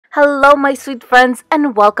Hello my sweet friends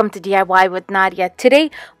and welcome to DIY with Nadia.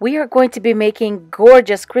 Today we are going to be making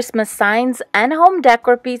gorgeous Christmas signs and home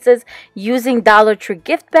decor pieces using Dollar Tree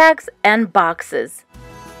gift bags and boxes.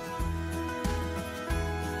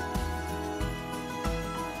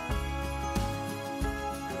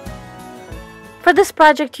 For this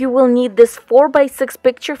project, you will need this 4x6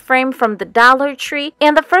 picture frame from the Dollar Tree.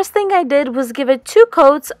 And the first thing I did was give it 2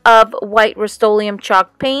 coats of white Rust-Oleum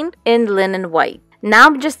chalk paint in linen white. Now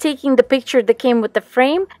I'm just taking the picture that came with the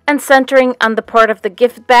frame and centering on the part of the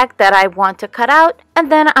gift bag that I want to cut out.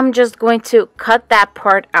 And then I'm just going to cut that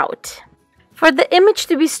part out. For the image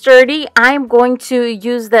to be sturdy, I'm going to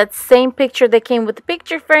use that same picture that came with the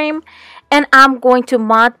picture frame. And I'm going to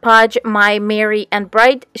Mod Podge my Mary and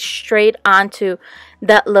Bride straight onto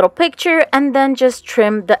that little picture and then just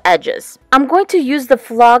trim the edges. I'm going to use the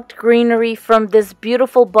flocked greenery from this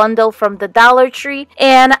beautiful bundle from the Dollar Tree,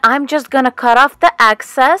 and I'm just going to cut off the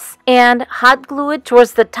excess and hot glue it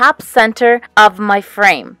towards the top center of my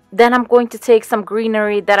frame. Then I'm going to take some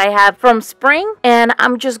greenery that I have from spring and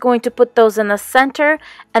I'm just going to put those in the center,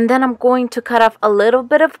 and then I'm going to cut off a little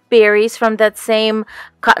bit of berries from that same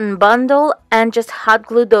cotton bundle and just hot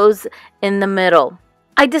glue those in the middle.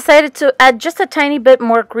 I decided to add just a tiny bit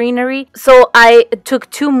more greenery, so I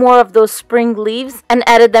took 2 more of those spring leaves and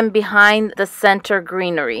added them behind the center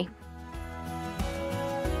greenery.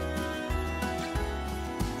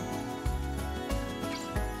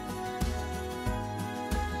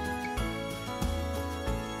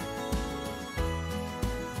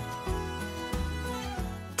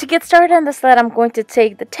 To get started on the sled, I'm going to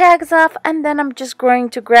take the tags off, and then I'm just going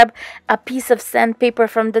to grab a piece of sandpaper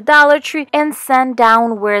from the Dollar Tree and sand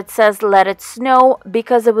down where it says "Let It Snow"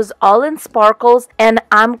 because it was all in sparkles, and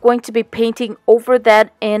I'm going to be painting over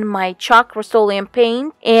that in my chalk Rust-Oleum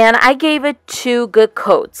paint, and I gave it 2 good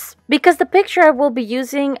coats. Because the picture I will be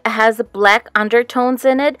using has black undertones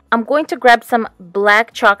in it, I'm going to grab some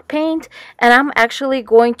black chalk paint and I'm actually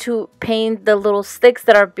going to paint the little sticks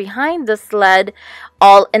that are behind the sled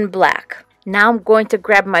all in black. Now I'm going to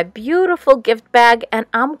grab my beautiful gift bag and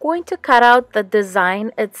I'm going to cut out the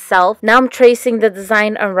design itself. Now I'm tracing the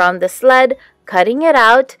design around the sled, cutting it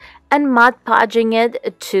out and Mod Podging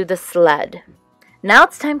it to the sled. Now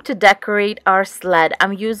it's time to decorate our sled.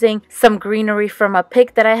 I'm using some greenery from a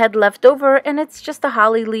pick that I had left over, and it's just a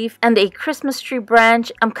holly leaf and a Christmas tree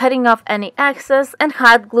branch. I'm cutting off any excess and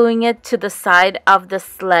hot gluing it to the side of the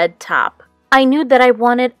sled top. I knew that I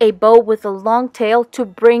wanted a bow with a long tail to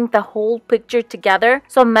bring the whole picture together,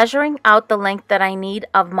 so I'm measuring out the length that I need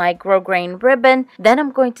of my grosgrain ribbon. Then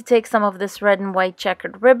I'm going to take some of this red and white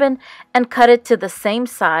checkered ribbon and cut it to the same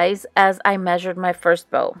size as I measured my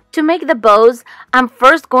first bow. To make the bows, I'm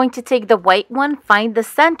first going to take the white one, find the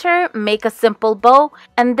center, make a simple bow,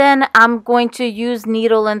 and then I'm going to use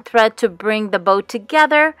needle and thread to bring the bow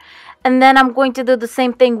together. And then I'm going to do the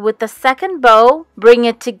same thing with the second bow, bring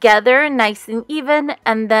it together nice and even,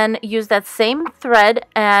 and then use that same thread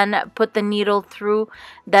and put the needle through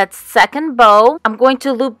that second bow. I'm going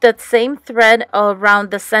to loop that same thread around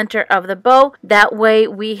the center of the bow. That way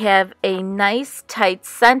we have a nice tight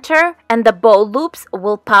center and the bow loops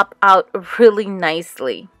will pop out really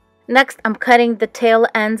nicely. Next, I'm cutting the tail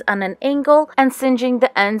ends on an angle and singeing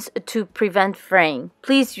the ends to prevent fraying.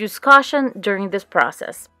 Please use caution during this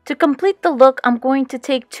process. To complete the look, I'm going to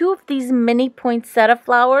take 2 of these mini poinsettia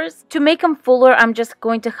flowers. To make them fuller, I'm just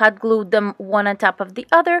going to hot glue them one on top of the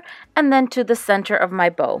other and then to the center of my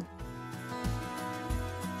bow.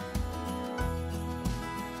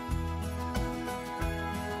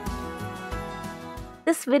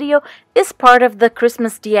 This video is part of the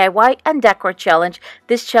Christmas DIY and Decor Challenge.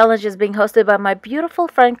 This challenge is being hosted by my beautiful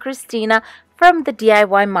friend Christina from the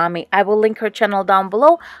DIY Mommy. I will link her channel down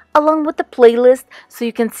below along with the playlist so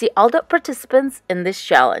you can see all the participants in this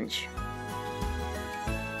challenge.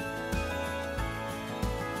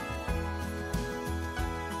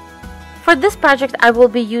 For this project, I will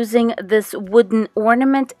be using this wooden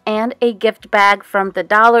ornament and a gift bag from the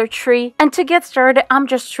Dollar Tree. And to get started, I'm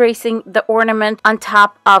just tracing the ornament on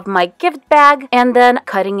top of my gift bag and then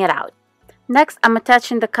cutting it out. Next, I'm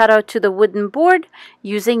attaching the cutout to the wooden board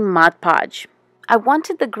using Mod Podge. I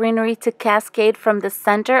wanted the greenery to cascade from the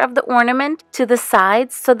center of the ornament to the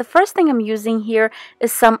sides, so the first thing I'm using here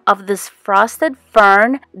is some of this frosted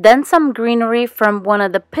fern, then some greenery from one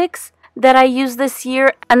of the picks that I used this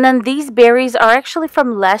year, and then these berries are actually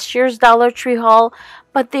from last year's Dollar Tree haul,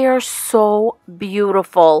 but they are so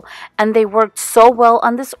beautiful and they worked so well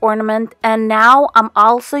on this ornament. And now I'm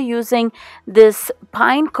also using this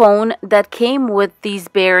pine cone that came with these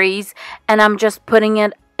berries and I'm just putting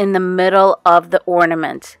it in the middle of the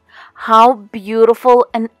ornament. How beautiful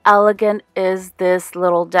and elegant is this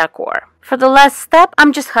little decor. For the last step,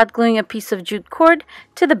 I'm just hot gluing a piece of jute cord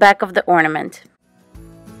to the back of the ornament.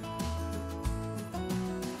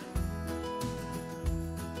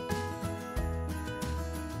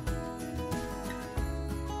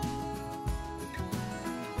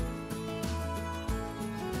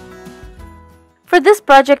 For this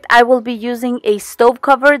project, I will be using a stove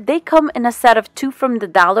cover. They come in a set of 2 from the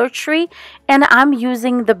Dollar Tree, and I'm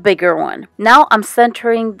using the bigger one. Now I'm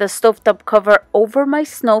centering the stovetop cover over my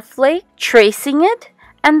snowflake, tracing it,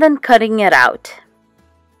 and then cutting it out.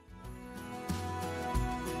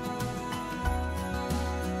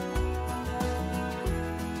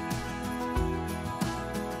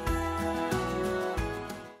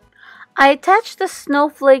 I attached the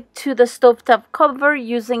snowflake to the stovetop cover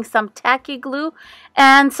using some tacky glue,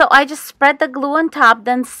 and so I just spread the glue on top,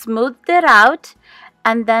 then smoothed it out,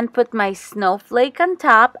 and then put my snowflake on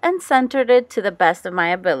top and centered it to the best of my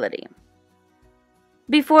ability.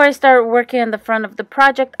 Before I started working on the front of the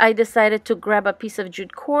project, I decided to grab a piece of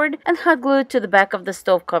jute cord and hot glue it to the back of the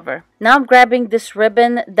stove cover. Now I'm grabbing this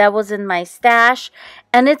ribbon that was in my stash,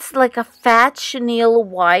 and it's like a fat chenille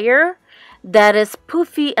wire that is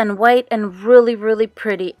poofy and white and really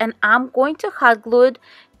pretty, and I'm going to hot glue it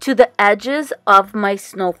to the edges of my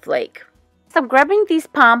snowflake. So I'm grabbing these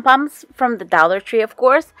pom-poms from the Dollar Tree, of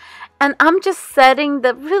course, and I'm just setting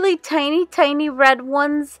the really tiny red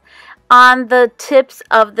ones on the tips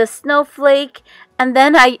of the snowflake, and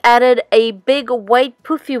then I added a big white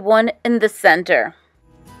poofy one in the center.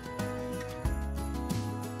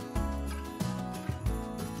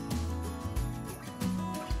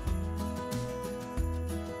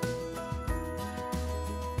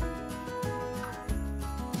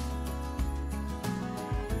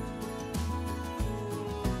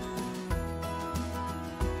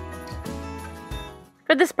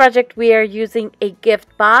 For this project, we are using a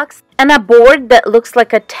gift box and a board that looks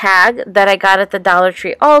like a tag that I got at the Dollar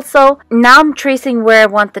Tree also. Now I'm tracing where I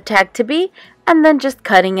want the tag to be and then just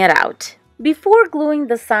cutting it out. Before gluing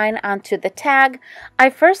the sign onto the tag, I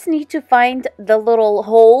first need to find the little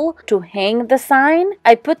hole to hang the sign.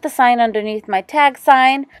 I put the sign underneath my tag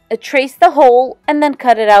sign, trace the hole, and then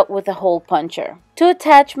cut it out with a hole puncher. To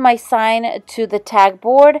attach my sign to the tag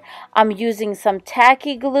board, I'm using some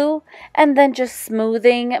tacky glue and then just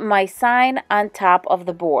smoothing my sign on top of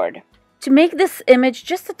the board. To make this image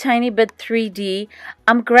just a tiny bit 3D,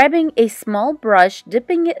 I'm grabbing a small brush,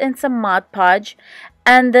 dipping it in some Mod Podge,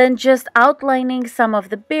 and then just outlining some of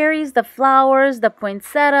the berries, the flowers, the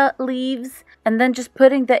poinsettia leaves, and then just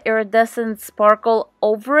putting the iridescent sparkle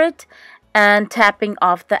over it and tapping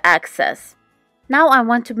off the excess. Now I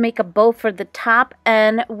want to make a bow for the top,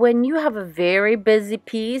 and when you have a very busy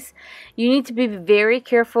piece, you need to be very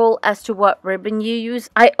careful as to what ribbon you use.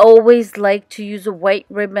 I always like to use a white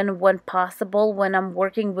ribbon when possible when I'm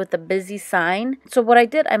working with a busy sign. So what I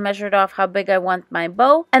did, I measured off how big I want my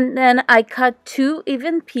bow, and then I cut 2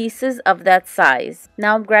 even pieces of that size.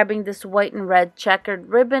 Now I'm grabbing this white and red checkered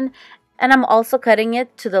ribbon, and I'm also cutting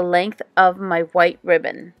it to the length of my white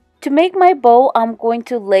ribbon. To make my bow, I'm going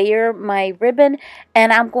to layer my ribbon,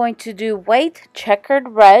 and I'm going to do white, checkered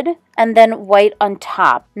red, and then white on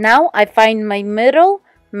top. Now I find my middle,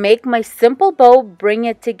 make my simple bow, bring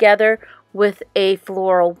it together with a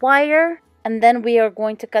floral wire, and then we are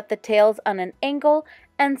going to cut the tails on an angle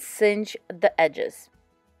and cinch the edges.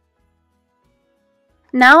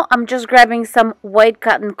 Now I'm just grabbing some white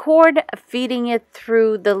cotton cord, feeding it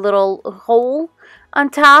through the little hole on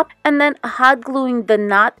top, and then hot gluing the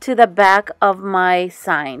knot to the back of my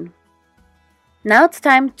sign. Now it's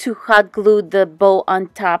time to hot glue the bow on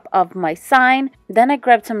top of my sign. Then I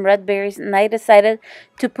grabbed some red berries, and I decided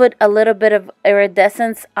to put a little bit of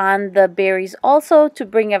iridescence on the berries also to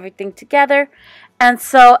bring everything together. And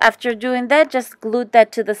so after doing that, just glued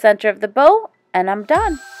that to the center of the bow, and I'm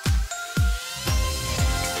done.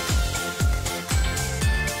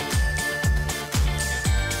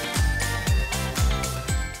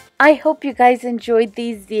 I hope you guys enjoyed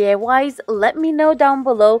these DIYs. Let me know down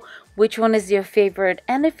below which one is your favorite.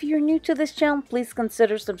 And if you're new to this channel, please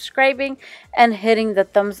consider subscribing and hitting the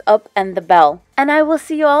thumbs up and the bell. And I will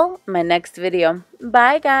see you all in my next video.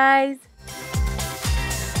 Bye guys!